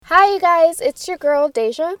Hi, you guys. It's your girl,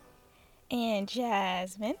 Deja. And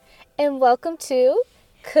Jasmine. And welcome to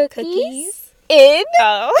Cookies. in.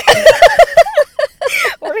 Oh.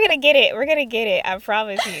 We're going to get it. We're going to get it. I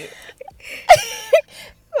promise you.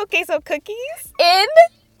 Okay, so cookies. In.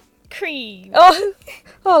 Cream. Oh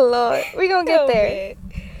Lord. We're going to get there.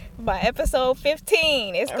 By episode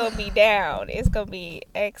 15, it's going to be down. It's going to be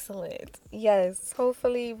excellent. Yes.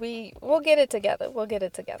 Hopefully we'll get it together.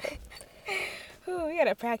 Ooh, we got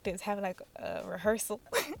to practice, have like a rehearsal.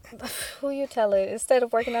 Who you tell it? Instead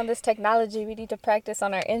of working on this technology, we need to practice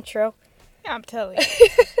on our intro. I'm telling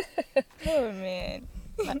you. Oh, man.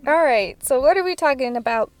 All right. So what are we talking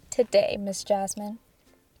about today, Miss Jasmine?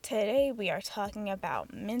 Today we are talking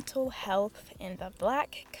about mental health in the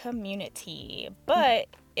Black community. But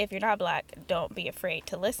if you're not Black, don't be afraid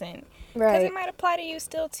to listen. Because it might apply to you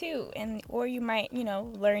still too. Or you might,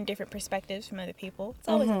 learn different perspectives from other people. It's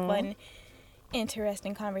always a fun,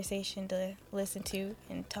 interesting conversation to listen to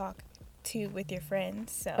and talk to with your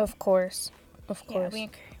friends. So Of course. yeah,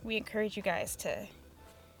 we encourage you guys to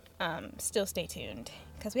still stay tuned.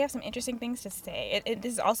 Because we have some interesting things to say.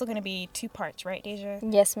 This is also going to be 2 parts, right, Deja?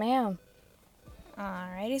 Yes, ma'am.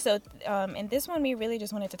 Alrighty, so in this one, we really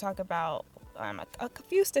just wanted to talk about a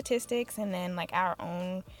few statistics and then like our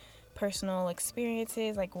own personal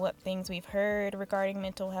experiences, like what things we've heard regarding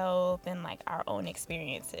mental health and like our own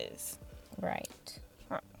experiences. Right.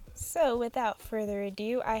 So without further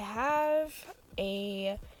ado, I have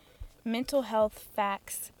a mental health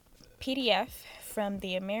facts PDF from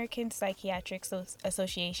the American Psychiatric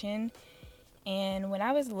Association, and when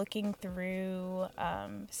I was looking through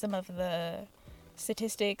some of the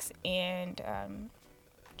statistics and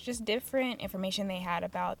just different information they had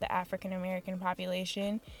about the African American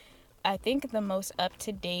population, I think the most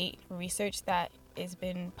up-to-date research that has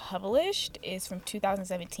been published is from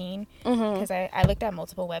 2017, because I looked at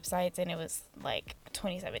multiple websites and it was like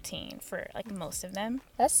 2017 for like most of them.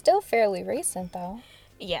 That's still fairly recent, though.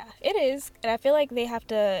 Yeah, it is. And I feel like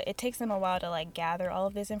it takes them a while to like gather all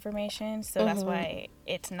of this information. So that's why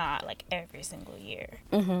it's not like every single year.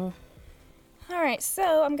 All right,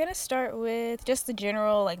 so I'm going to start with just the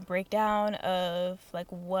general like breakdown of like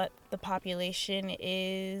what the population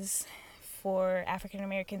is for African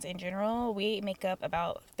Americans in general. We make up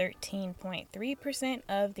about 13.3%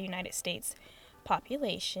 of the United States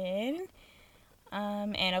population.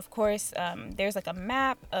 And of course, there's like a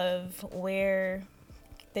map of where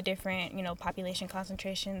the different, population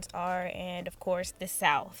concentrations are, and of course the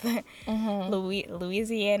South,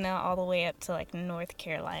 Louisiana, all the way up to like North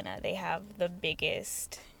Carolina. They have the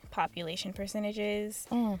biggest population percentages,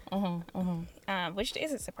 which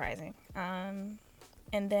isn't surprising.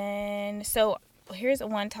 And then, so here's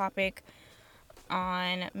one topic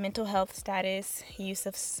on mental health status, use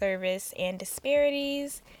of service, and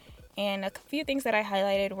disparities. And a few things that I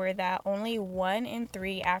highlighted were that only 1 in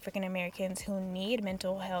 3 African Americans who need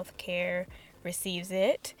mental health care receives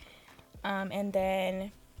it. And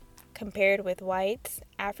then compared with whites,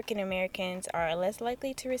 African Americans are less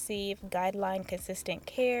likely to receive guideline consistent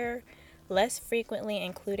care, less frequently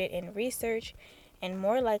included in research, and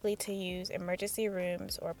more likely to use emergency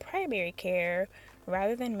rooms or primary care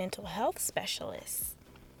rather than mental health specialists.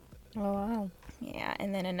 Oh, wow. Yeah,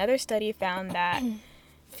 and then another study found that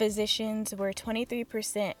physicians were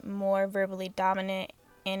 23% more verbally dominant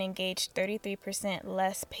and engaged 33%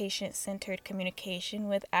 less patient-centered communication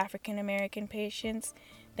with African American patients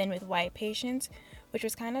than with white patients, which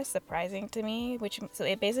was kind of surprising to me. So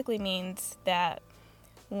it basically means that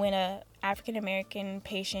when a African American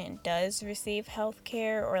patient does receive health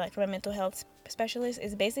care or like from a mental health specialist,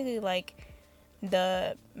 it's basically like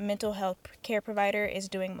the mental health care provider is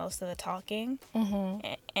doing most of the talking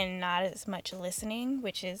and not as much listening,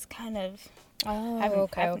 which is kind of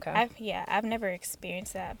I've never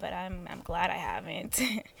experienced that, but I'm glad I haven't.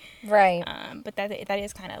 Right. But that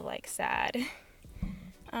is kind of like sad.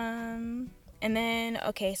 And then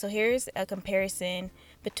so here's a comparison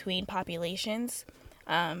between populations.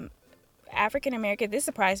 African American, this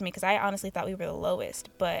surprised me because I honestly thought we were the lowest,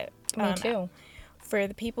 but Me too. For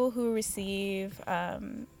the people who receive,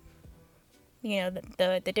 the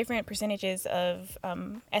different percentages of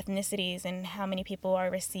ethnicities and how many people are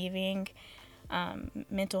receiving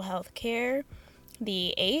mental health care,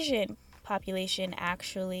 the Asian population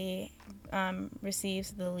actually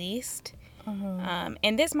receives the least.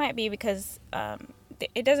 And this might be because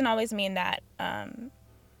it doesn't always mean that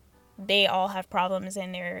they all have problems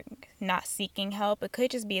and they're not seeking help. It could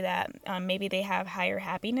just be that maybe they have higher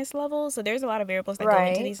happiness levels. So there's a lot of variables that go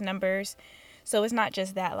into these numbers. So it's not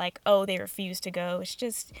just that, like, oh, they refuse to go. It's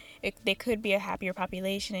just, they could be a happier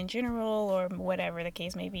population in general or whatever the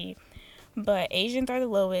case may be. But Asians are the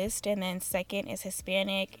lowest, and then second is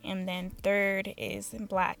Hispanic, and then third is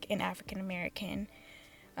Black and African American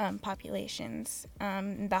populations.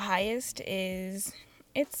 The highest is,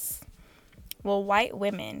 white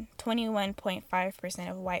women.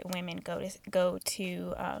 21.5% of white women go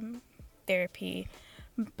to therapy.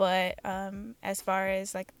 But as far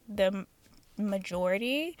as like the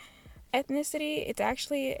majority ethnicity, it's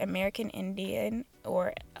actually American Indian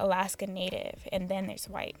or Alaska Native, and then there's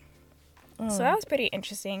white. So that was pretty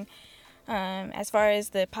interesting. As far as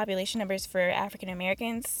the population numbers for African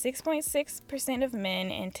Americans, 6.6% of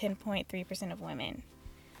men and 10.3% of women.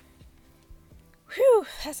 Whew,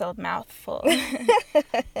 that's a mouthful. All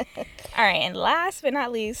right, and last but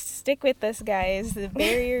not least, stick with us, guys, the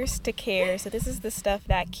barriers to care. So this is the stuff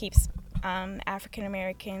that keeps African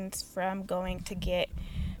Americans from going to get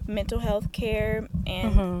mental health care.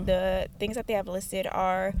 And the things that they have listed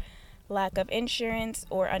are lack of insurance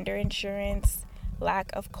or underinsurance,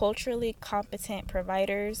 lack of culturally competent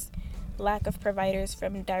providers, lack of providers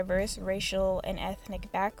from diverse racial and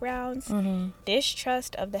ethnic backgrounds,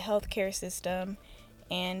 distrust of the healthcare system,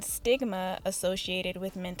 and stigma associated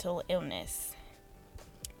with mental illness.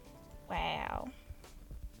 Wow.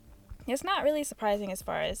 It's not really surprising as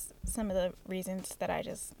far as some of the reasons that I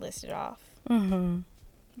just listed off.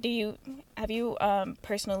 Have you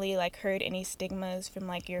personally like heard any stigmas from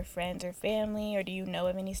like your friends or family, or do you know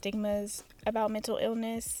of any stigmas about mental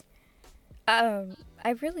illness?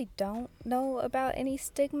 I really don't know about any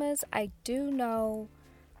stigmas. I do know,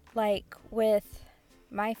 like, with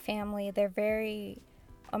my family, they're very,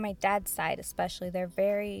 on my dad's side especially, they're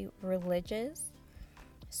very religious.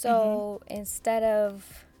 So instead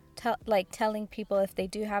of telling people if they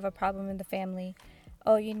do have a problem in the family,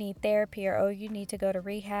 oh, you need therapy, or oh, you need to go to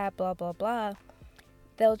rehab, blah, blah, blah,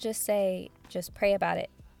 they'll just say, just pray about it.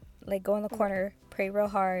 Like, go in the corner, pray real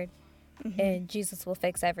hard, and Jesus will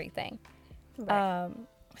fix everything. Right.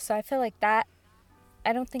 So I feel like that,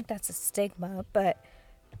 I don't think that's a stigma, but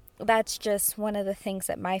that's just one of the things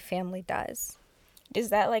that my family does. Does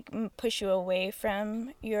that like push you away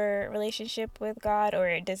from your relationship with God,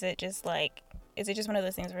 or does it just like, is it just one of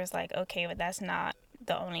those things where it's like, okay, but that's not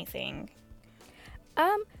the only thing?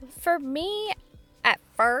 For me, at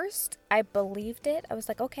first, I believed it. I was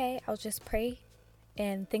like, okay, I'll just pray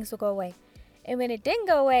and things will go away. And when it didn't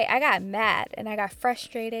go away, I got mad and I got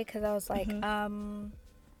frustrated because I was like,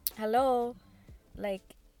 hello, like,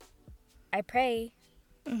 I pray.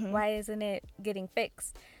 Why isn't it getting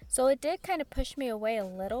fixed? So it did kind of push me away a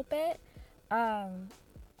little bit.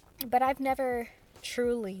 But I've never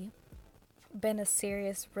truly been a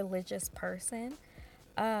serious religious person.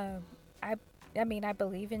 I mean, I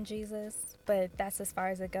believe in Jesus, but that's as far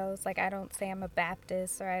as it goes. Like, I don't say I'm a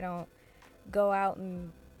Baptist, or I don't go out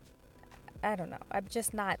and, I don't know. I'm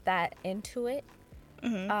just not that into it.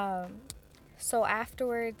 So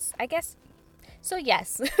afterwards, I guess, so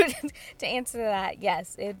yes, to answer that,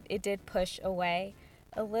 yes, it did push away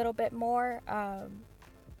a little bit more.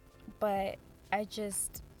 But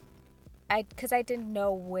because I didn't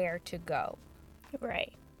know where to go.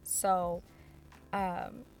 Right. So,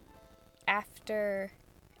 after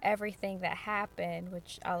everything that happened,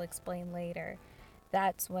 which I'll explain later,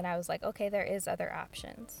 that's when I was like, okay, there is other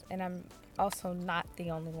options. And I'm also not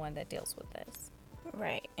the only one that deals with this.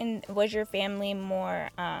 Right. And was your family more,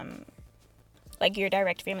 like your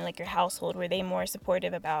direct family, like your household, were they more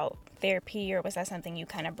supportive about therapy, or was that something you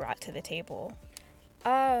kind of brought to the table?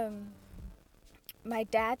 My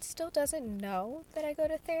dad still doesn't know that I go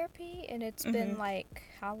to therapy, and it's been like,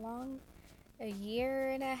 how long? A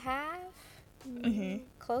year and a half?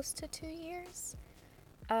 Close to 2 years.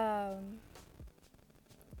 So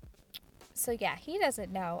yeah, he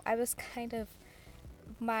doesn't know. I was kind of,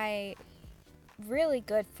 my really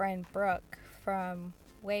good friend Brooke from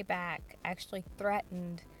way back actually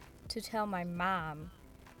threatened to tell my mom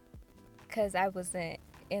because I wasn't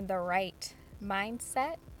in the right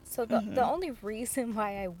mindset. So the only reason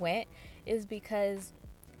why I went is because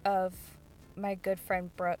of my good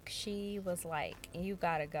friend Brooke. She was like, you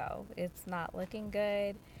gotta go. It's not looking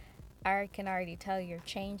good. I can already tell you're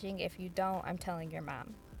changing. If you don't, I'm telling your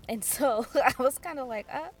mom. And so I was kind of like,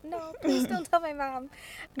 no, please don't tell my mom.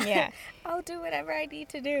 Yeah. I'll do whatever I need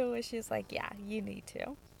to do. And she's like, yeah, you need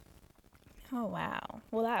to. Oh, wow.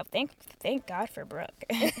 Well, thank God for Brooke.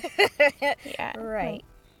 Yeah. Right.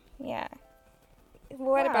 Yeah.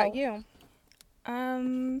 What about you?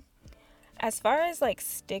 I As far as like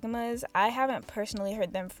stigmas, I haven't personally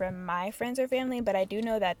heard them from my friends or family, but I do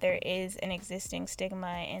know that there is an existing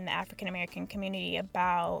stigma in the African American community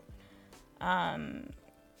about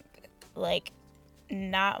like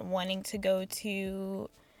not wanting to go to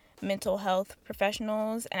mental health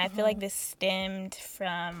professionals. And I feel like this stemmed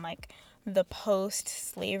from like the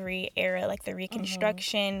post-slavery era, like the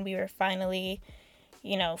Reconstruction. We were finally,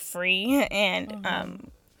 free. And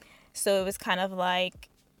so it was kind of like,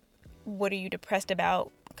 what are you depressed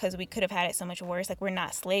about? Because we could have had it so much worse. Like, we're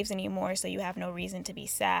not slaves anymore, so you have no reason to be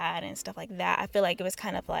sad and stuff like that. I feel like it was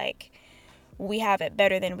kind of like, we have it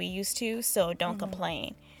better than we used to, so don't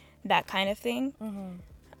complain. That kind of thing.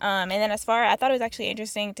 And then I thought it was actually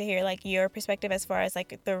interesting to hear like your perspective as far as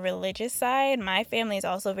like the religious side. My family is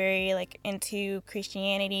also very like into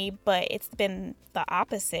Christianity, but it's been the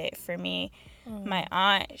opposite for me. My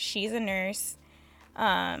aunt, she's a nurse.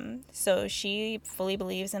 So she fully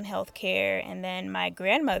believes in healthcare. And then my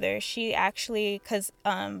grandmother, she actually, because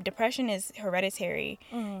depression is hereditary,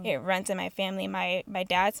 it runs in my family. My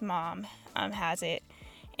dad's mom has it,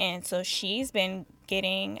 and so she's been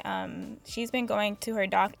going to her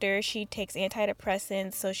doctor. She takes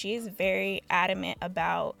antidepressants, so she's very adamant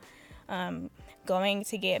about going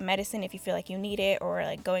to get medicine if you feel like you need it, or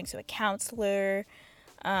like going to a counselor.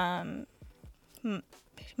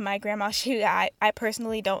 My grandma, I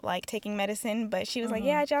personally don't like taking medicine, but she was like,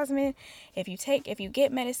 yeah, Jasmine, if you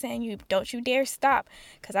get medicine, you dare stop.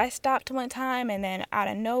 Because I stopped one time, and then out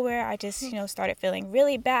of nowhere, I just, started feeling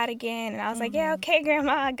really bad again. And I was like, yeah, okay,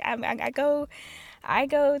 grandma, I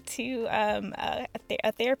go to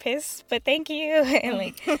a therapist, but thank you. And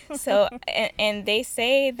like, so, and they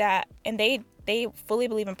say that, and they fully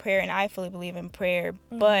believe in prayer, and I fully believe in prayer,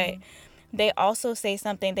 but they also say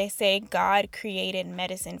something. They say God created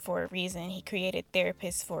medicine for a reason. He created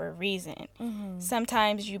therapists for a reason.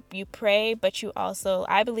 Sometimes you pray, but you also,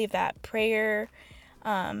 I believe that prayer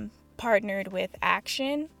partnered with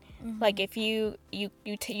action. Like if you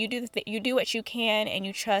do what you can, and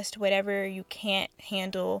you trust whatever you can't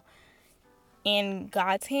handle in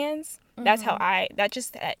God's hands. That's how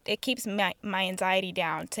it keeps my anxiety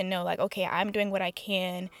down, to know like, okay, I'm doing what I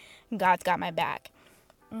can. God's got my back.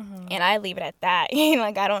 And I leave it at that.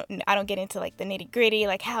 Like I don't get into like the nitty gritty,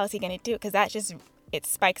 like how is he gonna do it? Because that just, it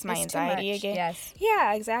spikes my anxiety again. Yes.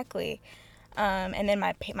 Yeah, exactly. And then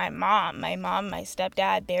my mom, my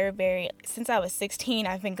stepdad, they're very, since I was 16,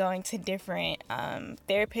 I've been going to different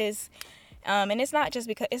therapists. And it's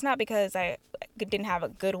not because I didn't have a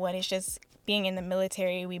good one. It's just being in the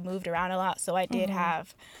military, we moved around a lot, so I did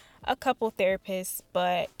have a couple therapists,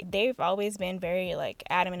 but they've always been very like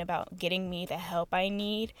adamant about getting me the help I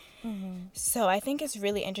need. So I think it's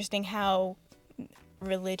really interesting how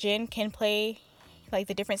religion can play, like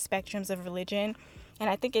the different spectrums of religion. And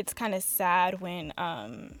I think it's kind of sad when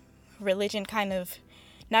religion kind of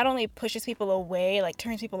not only pushes people away, like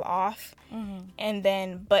turns people off, and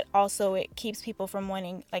then, but also it keeps people from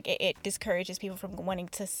wanting, like it discourages people from wanting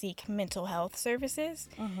to seek mental health services.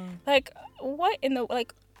 Like, what in the,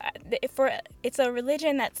 like, it's a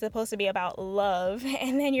religion that's supposed to be about love,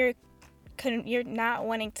 and then you're not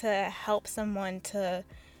wanting to help someone to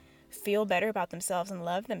feel better about themselves and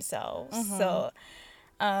love themselves. So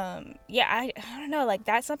yeah, I don't know, like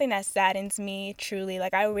that's something that saddens me truly.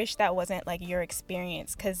 Like I wish that wasn't like your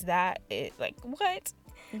experience, because that is like, what?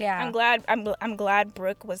 Yeah. I'm glad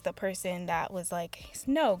Brooke was the person that was like,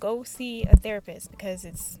 no, go see a therapist, because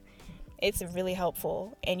it's really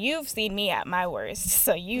helpful. And you've seen me at my worst,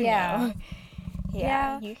 so you know.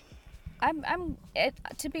 Yeah.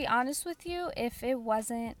 To be honest with you, if it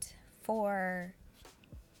wasn't for,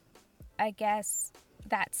 I guess,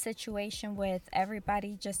 that situation with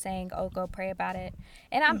everybody just saying, oh, go pray about it.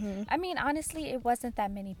 And I mean, honestly, it wasn't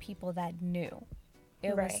that many people that knew.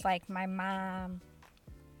 It was like my mom,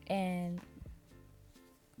 and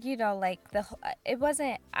like it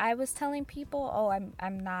wasn't, I was telling people, oh,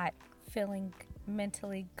 I'm not feeling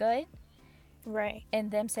mentally good,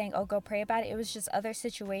 and them saying, oh, go pray about it. It was just other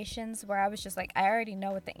situations where I was just like, I already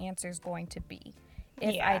know what the answer is going to be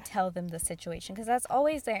if I tell them the situation, because that's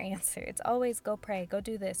always their answer. It's always go pray, go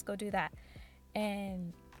do this, go do that.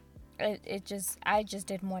 And I just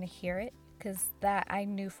didn't want to hear it, because that I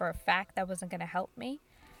knew for a fact that wasn't going to help me,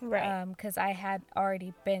 because I had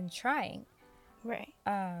already been trying.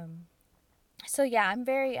 So yeah, I'm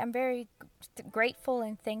very grateful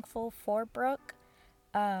and thankful for Brooke,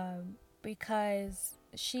 because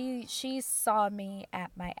she saw me at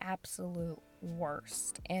my absolute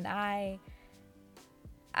worst, and I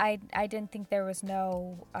didn't think there was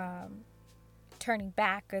no turning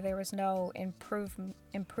back, or there was no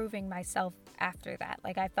improving myself after that.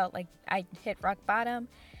 Like, I felt like I hit rock bottom,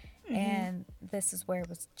 and this is where it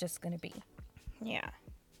was just going to be. Yeah.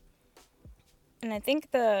 And I think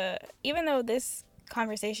even though this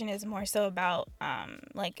conversation is more so about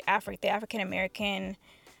like the African American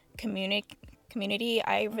community,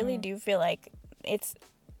 I really do feel like it's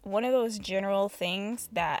one of those general things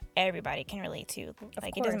that everybody can relate to.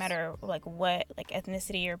 Like, it doesn't matter like what like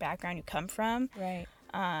ethnicity or background you come from. Right.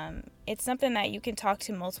 It's something that you can talk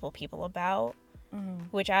to multiple people about,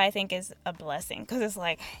 which I think is a blessing, because it's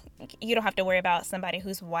like you don't have to worry about somebody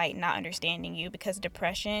who's white not understanding you, because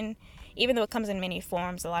depression, even though it comes in many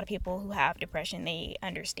forms, a lot of people who have depression, they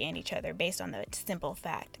understand each other based on the simple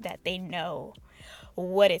fact that they know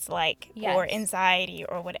what it's like, or anxiety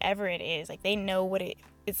or whatever it is. Like, they know what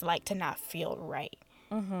it's like to not feel right.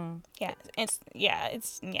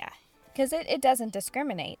 Because it doesn't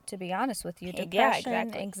discriminate, to be honest with you.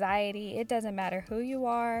 Depression, anxiety, it doesn't matter who you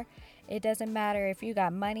are. It doesn't matter if you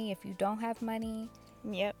got money, if you don't have money.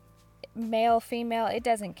 Yep. Male, female, it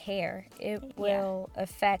doesn't care. It will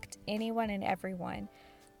affect anyone and everyone.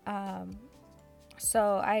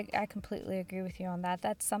 So I completely agree with you on that.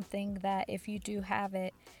 That's something that if you do have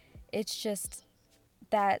it, it's just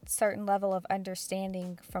that certain level of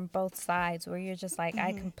understanding from both sides where you're just like,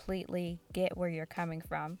 I completely get where you're coming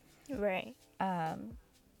from. Right. And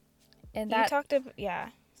that... You talked about... Yeah.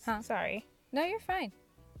 Huh? Sorry. No, you're fine.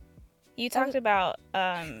 You talked about...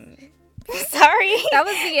 Sorry. That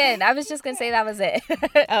was the end. I was just going to say that was it.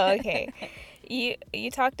 Oh, okay.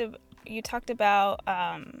 You talked about...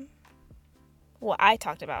 Well, I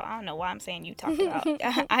talked about... I don't know why I'm saying you talked about.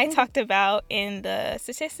 I talked about in the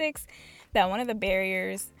statistics that one of the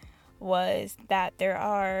barriers was that there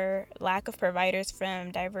are lack of providers from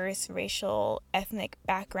diverse racial, ethnic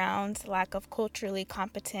backgrounds, lack of culturally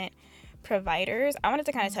competent providers. I wanted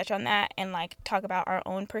to kind of touch on that and like talk about our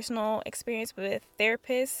own personal experience with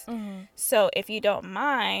therapists. So if you don't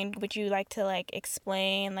mind, would you like to like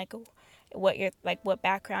explain like what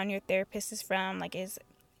background your therapist is from? Like, is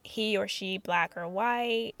he or she black or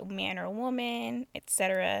white, man or woman,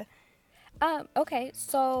 etc.? Okay,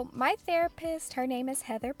 so my therapist, her name is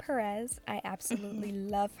Heather Perez. I absolutely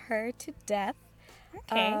love her to death.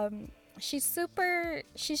 Okay. She's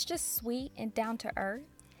just sweet and down to earth.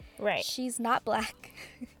 Right. She's not black.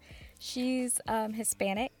 She's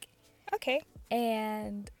Hispanic. Okay.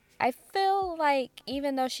 And I feel like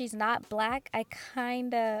even though she's not black, I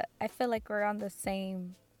feel like we're on the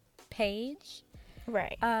same page.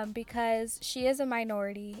 Right. Because she is a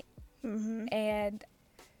minority. And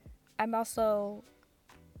I'm also,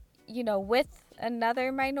 with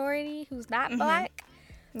another minority who's not black.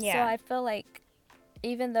 Yeah. So I feel like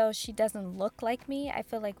even though she doesn't look like me, I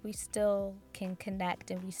feel like we still can connect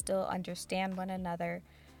and we still understand one another.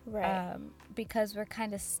 Right. Because we're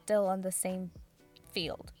kind of still on the same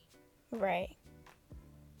field. Right.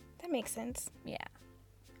 That makes sense. Yeah.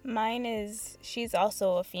 She's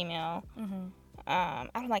also a female. I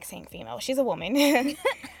don't like saying female. She's a woman.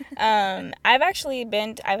 I've actually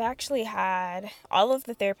had, all of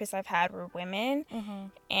the therapists I've had were women.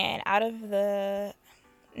 And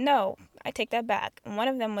no, I take that back. One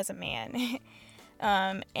of them was a man.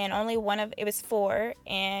 And only it was 4.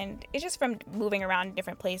 And it's just from moving around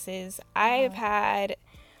different places. I've had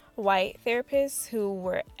white therapists who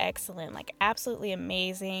were excellent, like absolutely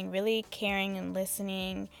amazing, really caring and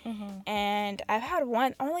listening. And I've had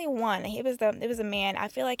only one. It was a man. I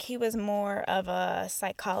feel like he was more of a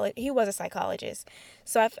psychologist. He was a psychologist,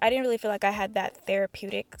 so I didn't really feel like I had that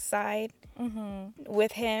therapeutic side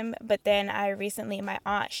with him. But then my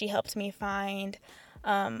aunt, she helped me find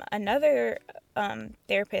another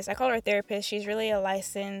therapist. I call her a therapist. She's really a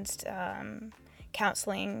licensed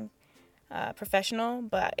counseling professional,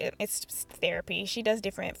 but it's therapy. She does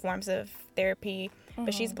different forms of therapy,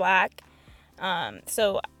 but she's black.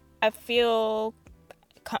 So I feel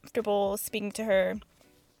comfortable speaking to her.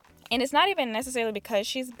 And it's not even necessarily because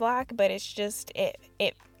she's black, but it's just,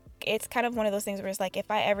 it's kind of one of those things where it's like, if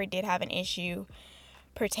I ever did have an issue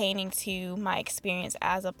pertaining to my experience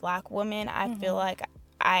as a black woman, I feel like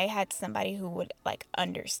I had somebody who would like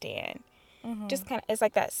understand. Just kind of, it's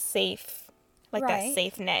like that safe, that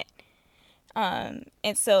safe net. And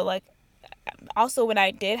so like, also when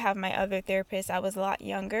I did have my other therapist, I was a lot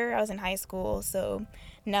younger. I was in high school. So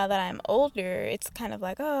now that I'm older, it's kind of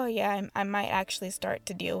like, oh yeah, I might actually start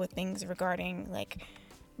to deal with things regarding like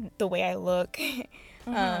the way I look,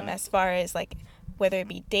 as far as like whether it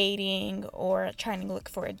be dating or trying to look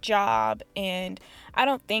for a job. And I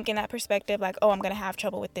don't think in that perspective like, oh, I'm gonna have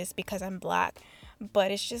trouble with this because I'm black,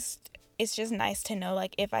 but it's it's just nice to know,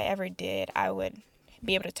 like, if I ever did, I would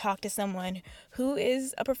be able to talk to someone who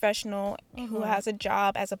is a professional, who has a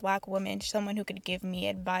job as a Black woman, someone who could give me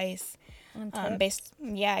advice based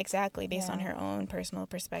on her own personal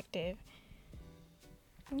perspective.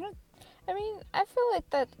 I mean, I feel like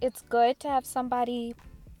that it's good to have somebody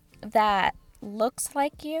that looks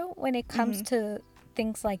like you when it comes to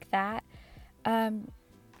things like that.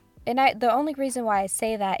 The only reason why I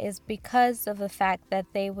say that is because of the fact that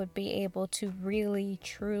they would be able to really,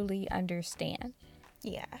 truly understand.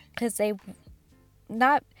 Yeah. Because they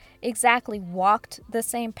not exactly walked the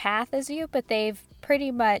same path as you, but they've pretty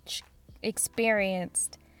much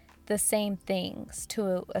experienced the same things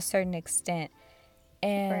to a certain extent.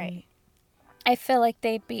 And Right. I feel like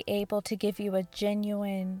they'd be able to give you a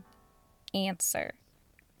genuine answer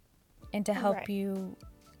and to help you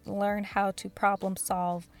learn how to problem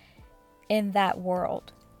solve in that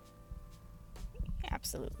world.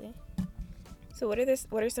 Absolutely. So what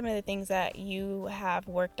are some of the things that you have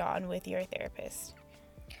worked on with your therapist?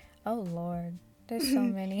 Oh Lord, there's so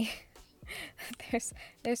many.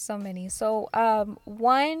 there's so many. So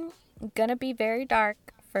one, gonna be very dark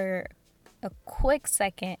for a quick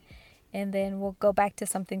second, and then we'll go back to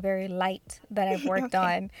something very light that I've worked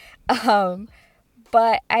on.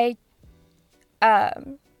 But I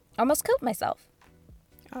almost killed myself.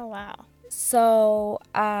 Oh wow. So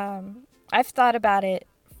I've thought about it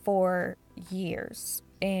for years,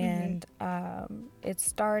 and it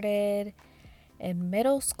started in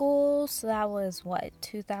middle school, so that was what,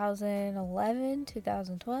 2011,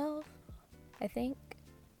 2012, I think.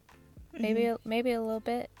 Maybe a little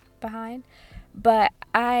bit behind, but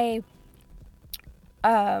I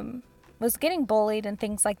was getting bullied and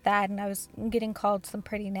things like that, and I was getting called some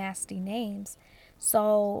pretty nasty names.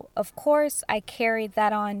 So of course I carried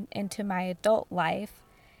that on into my adult life,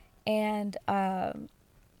 and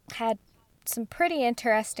had some pretty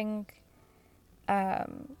interesting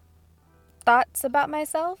thoughts about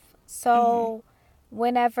myself. So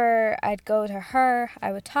whenever I'd go to her,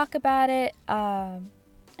 I would talk about it. And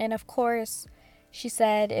of course, she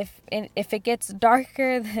said, if it gets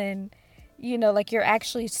darker, then, like you're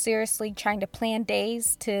actually seriously trying to plan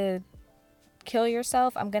days to kill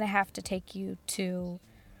yourself, I'm going to have to take you to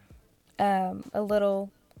a little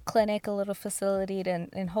clinic, a little facility,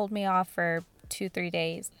 and hold me off for 2-3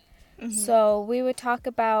 days. So we would talk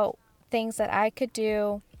about things that I could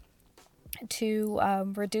do to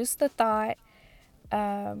reduce the thought.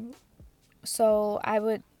 So I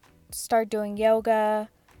would start doing yoga,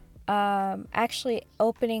 actually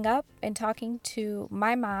opening up and talking to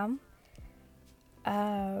my mom,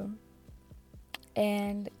 and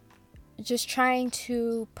just trying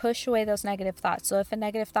to push away those negative thoughts. So if a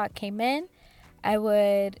negative thought came in, I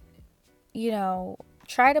would,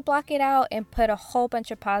 try to block it out and put a whole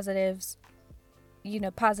bunch of positives,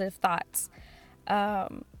 positive thoughts.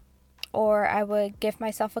 Or I would give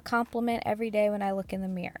myself a compliment every day when I look in the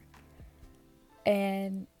mirror.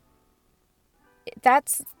 And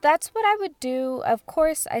that's what I would do. Of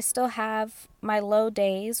course, I still have my low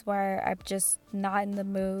days where I'm just not in the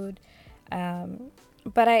mood.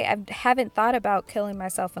 But I haven't thought about killing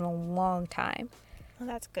myself in a long time. Well,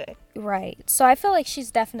 that's good. Right. So I feel like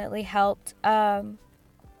she's definitely helped.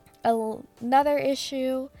 Another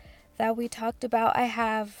issue that we talked about, I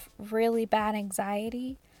have really bad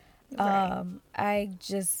anxiety. I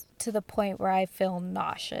just, to the point where I feel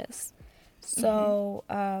nauseous. So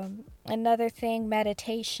another thing,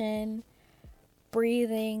 meditation,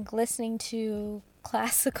 breathing, listening to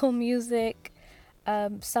classical music,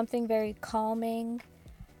 something very calming.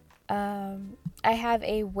 I have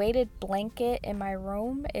a weighted blanket in my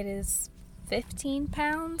room. It is 15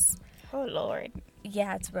 pounds. Oh Lord.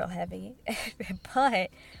 Yeah, it's real heavy.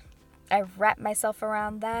 But I wrap myself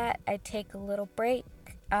around that. I take a little break.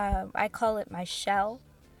 I call it my shell.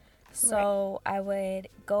 So I would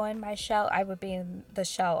go in my shell. I would be in the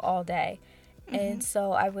shell all day. And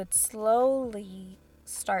so I would slowly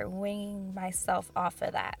start winging myself off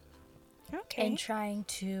of that. Okay. And trying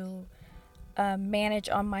to manage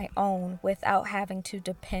on my own without having to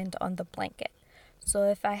depend on the blanket. So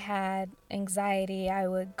if I had anxiety, I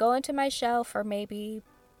would go into my shell for maybe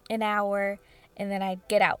an hour, and then I'd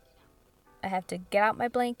get out. I have to get out my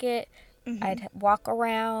blanket. I'd walk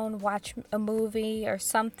around, watch a movie or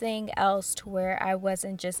something else to where I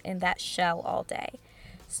wasn't just in that shell all day.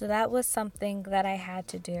 So that was something that I had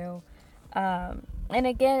to do. And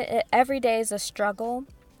again, every day is a struggle.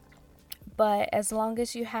 But as long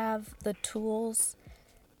as you have the tools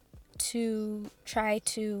to try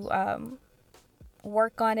to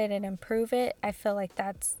work on it and improve it, I feel like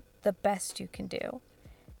that's the best you can do.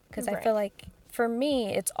 Because I feel like for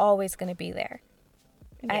me, it's always going to be there.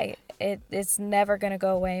 Yeah. It's never going to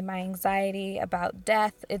go away. My anxiety about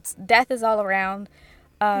death is all around.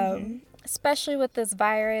 Especially with this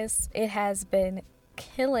virus, it has been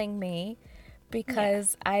killing me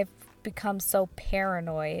because I've become so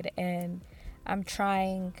paranoid, and I'm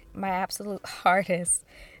trying my absolute hardest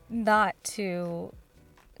not to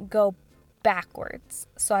go backwards.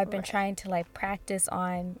 So I've been trying to like practice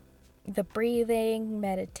on the breathing,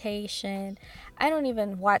 meditation. I don't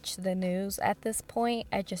even watch the news at this point.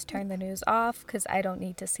 I just turn the news off because I don't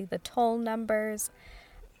need to see the toll numbers.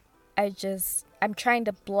 I'm trying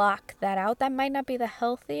to block that out. That might not be the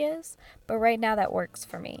healthiest, but right now that works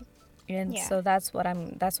for me. And so that's what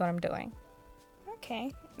I'm doing.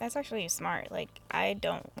 Okay. That's actually smart. Like, I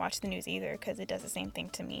don't watch the news either because it does the same thing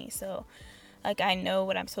to me. So, like, I know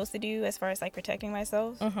what I'm supposed to do as far as like protecting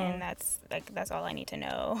myself, and that's all I need to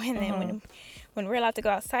know. And then when we're allowed to go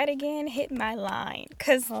outside again, hit my line.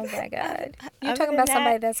 Cause oh my God, you're talking about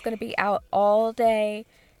somebody that's going to be out all day,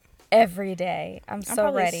 every day. I'm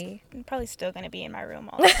so ready. I'm probably still going to be in my room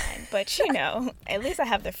all the time, but you know, at least I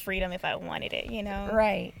have the freedom if I wanted it. You know,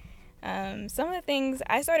 right. Some of the things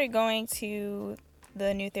I started going to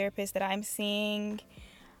the new therapist that I'm seeing.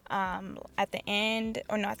 At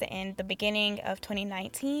the beginning of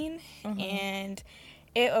 2019. And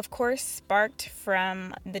it, of course, sparked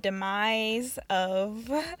from the demise of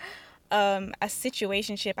a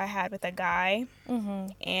situationship I had with a guy.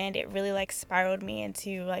 And it really, like, spiraled me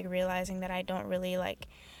into, like, realizing that I don't really, like,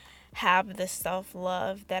 have the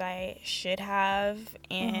self-love that I should have.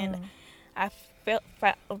 And I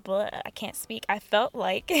can't speak. I felt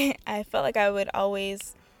like I would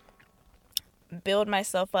always build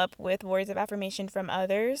myself up with words of affirmation from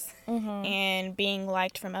others and being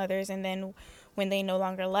liked from others, and then when they no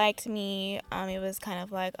longer liked me, it was kind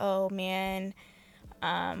of like, oh man,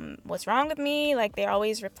 what's wrong with me? Like, they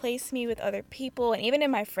always replace me with other people. And even in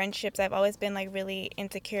my friendships, I've always been like really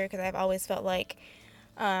insecure because I've always felt like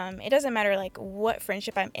it doesn't matter like what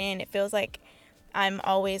friendship I'm in, it feels like I'm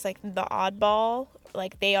always like the oddball.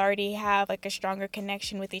 Like, they already have like a stronger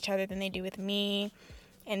connection with each other than they do with me.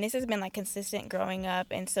 And this has been like consistent growing up,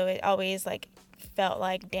 and so it always like felt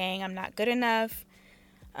like, dang, I'm not good enough.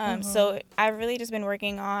 So I've really just been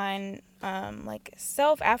working on like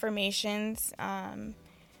self-affirmations and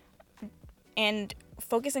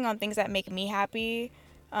focusing on things that make me happy.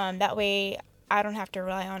 That way I don't have to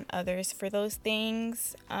rely on others for those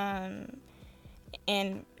things.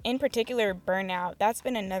 And in particular, burnout. That's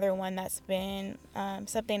been another one that's been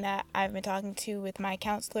something that I've been talking to with my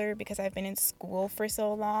counselor because I've been in school for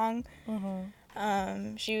so long.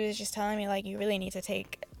 She was just telling me, like, you really need to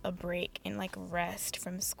take a break and, like, rest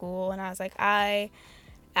from school. And I was like, I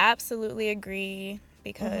absolutely agree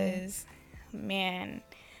because, man,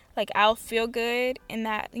 like, I'll feel good in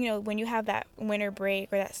that, you know, when you have that winter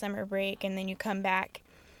break or that summer break and then you come back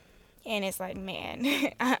and it's like,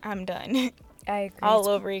 man, I'm done. I agree. All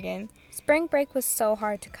over again. Spring break was so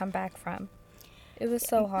hard to come back from. It was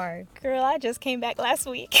so hard. Girl, I just came back last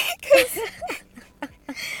week.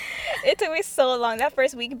 It took me so long. That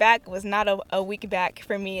first week back was not a week back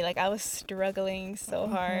for me. Like, I was struggling so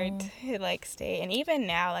hard to, like, stay. And even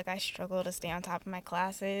now, like, I struggle to stay on top of my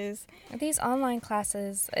classes. These online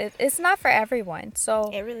classes, it's not for everyone.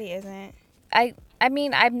 So it really isn't. I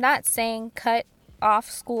mean, I'm not saying cut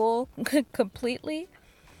off school completely.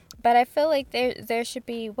 But I feel like there should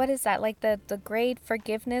be, what is that, like the grade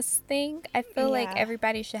forgiveness thing? I feel like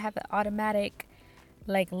everybody should have an automatic,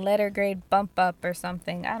 like, letter grade bump up or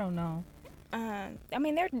something. I don't know. I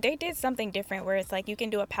mean, they did something different where it's like you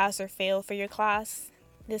can do a pass or fail for your class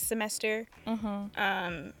this semester.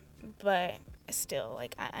 But still,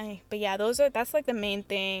 like, but yeah, that's like the main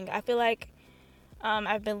thing. I feel like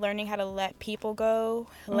I've been learning how to let people go,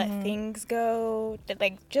 let things go,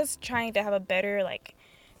 like, just trying to have a better, like,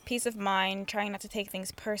 peace of mind, trying not to take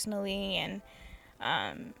things personally, and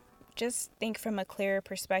just think from a clearer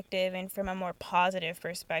perspective and from a more positive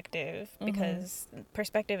perspective, because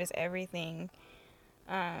perspective is everything.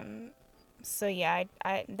 So yeah,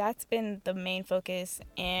 I that's been the main focus,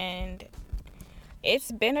 and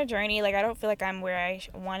it's been a journey. Like, I don't feel like I'm where I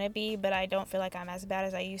want to be, but I don't feel like I'm as bad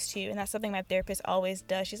as I used to, and that's something my therapist always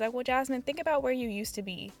does. She's like, well, Jasmine, think about where you used to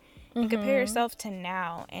be and compare yourself to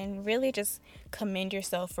now, and really just commend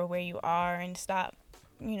yourself for where you are, and stop,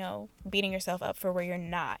 you know, beating yourself up for where you're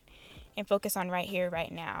not, and focus on right here,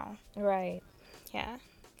 right now. Right. Yeah.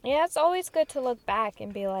 Yeah, it's always good to look back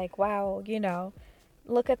and be like, wow, you know,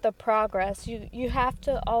 look at the progress. You have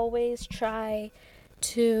to always try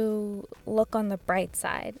to look on the bright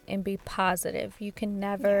side and be positive. You can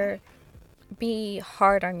never be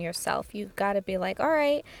hard on yourself. You got to be like, all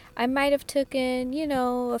right, I might have taken,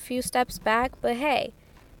 a few steps back, but hey,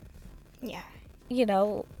 yeah,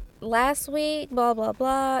 last week, blah, blah,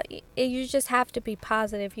 blah. You just have to be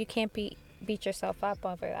positive. You can't beat yourself up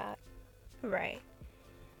over that. Right.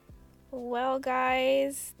 Well,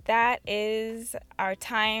 guys, that is our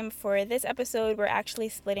time for this episode. We're actually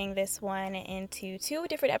splitting this one into 2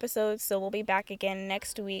 different episodes, so we'll be back again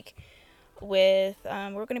next week with,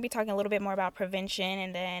 we're going to be talking a little bit more about prevention,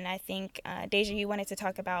 and then I think, Deja, you wanted to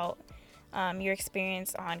talk about your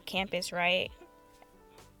experience on campus, right?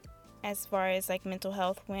 As far as, like, mental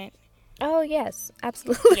health went. Oh, yes,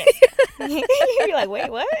 absolutely. Yes. You're like, wait,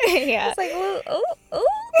 what? Yeah. It's like,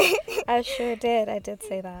 ooh. I sure did. I did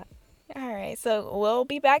say that. All right, so we'll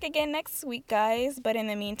be back again next week, guys. But in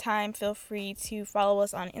the meantime, feel free to follow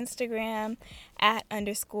us on Instagram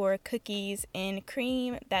 @_cookies in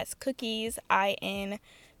cream. That's cookies, in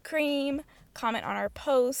cream. Comment on our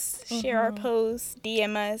posts, share our posts,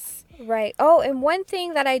 DM us. Right. Oh, and one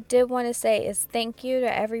thing that I did want to say is thank you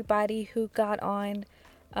to everybody who got on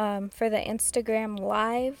for the Instagram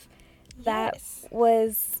live. That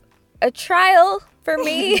was a trial for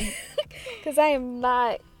me because I am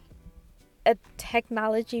not a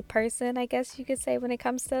technology person, I guess you could say, when it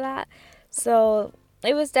comes to that. So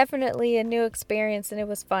it was definitely a new experience and it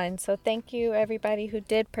was fun. So thank you everybody who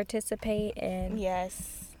did participate, and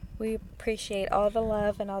yes, we appreciate all the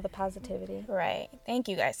love and all the positivity. Right. Thank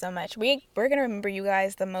you guys so much. We're gonna remember you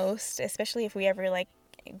guys the most, especially if we ever like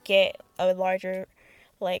get a larger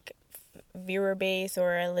like viewer base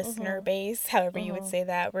or a listener base, however you would say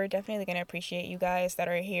that. We're definitely gonna appreciate you guys that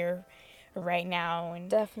are here right now and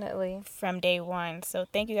definitely from day one. So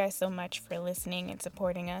thank you guys so much for listening and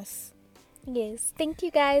supporting us. Yes, thank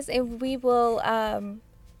you guys, and we will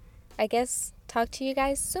I guess talk to you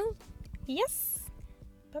guys soon. Yes.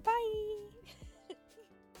 Bye-bye.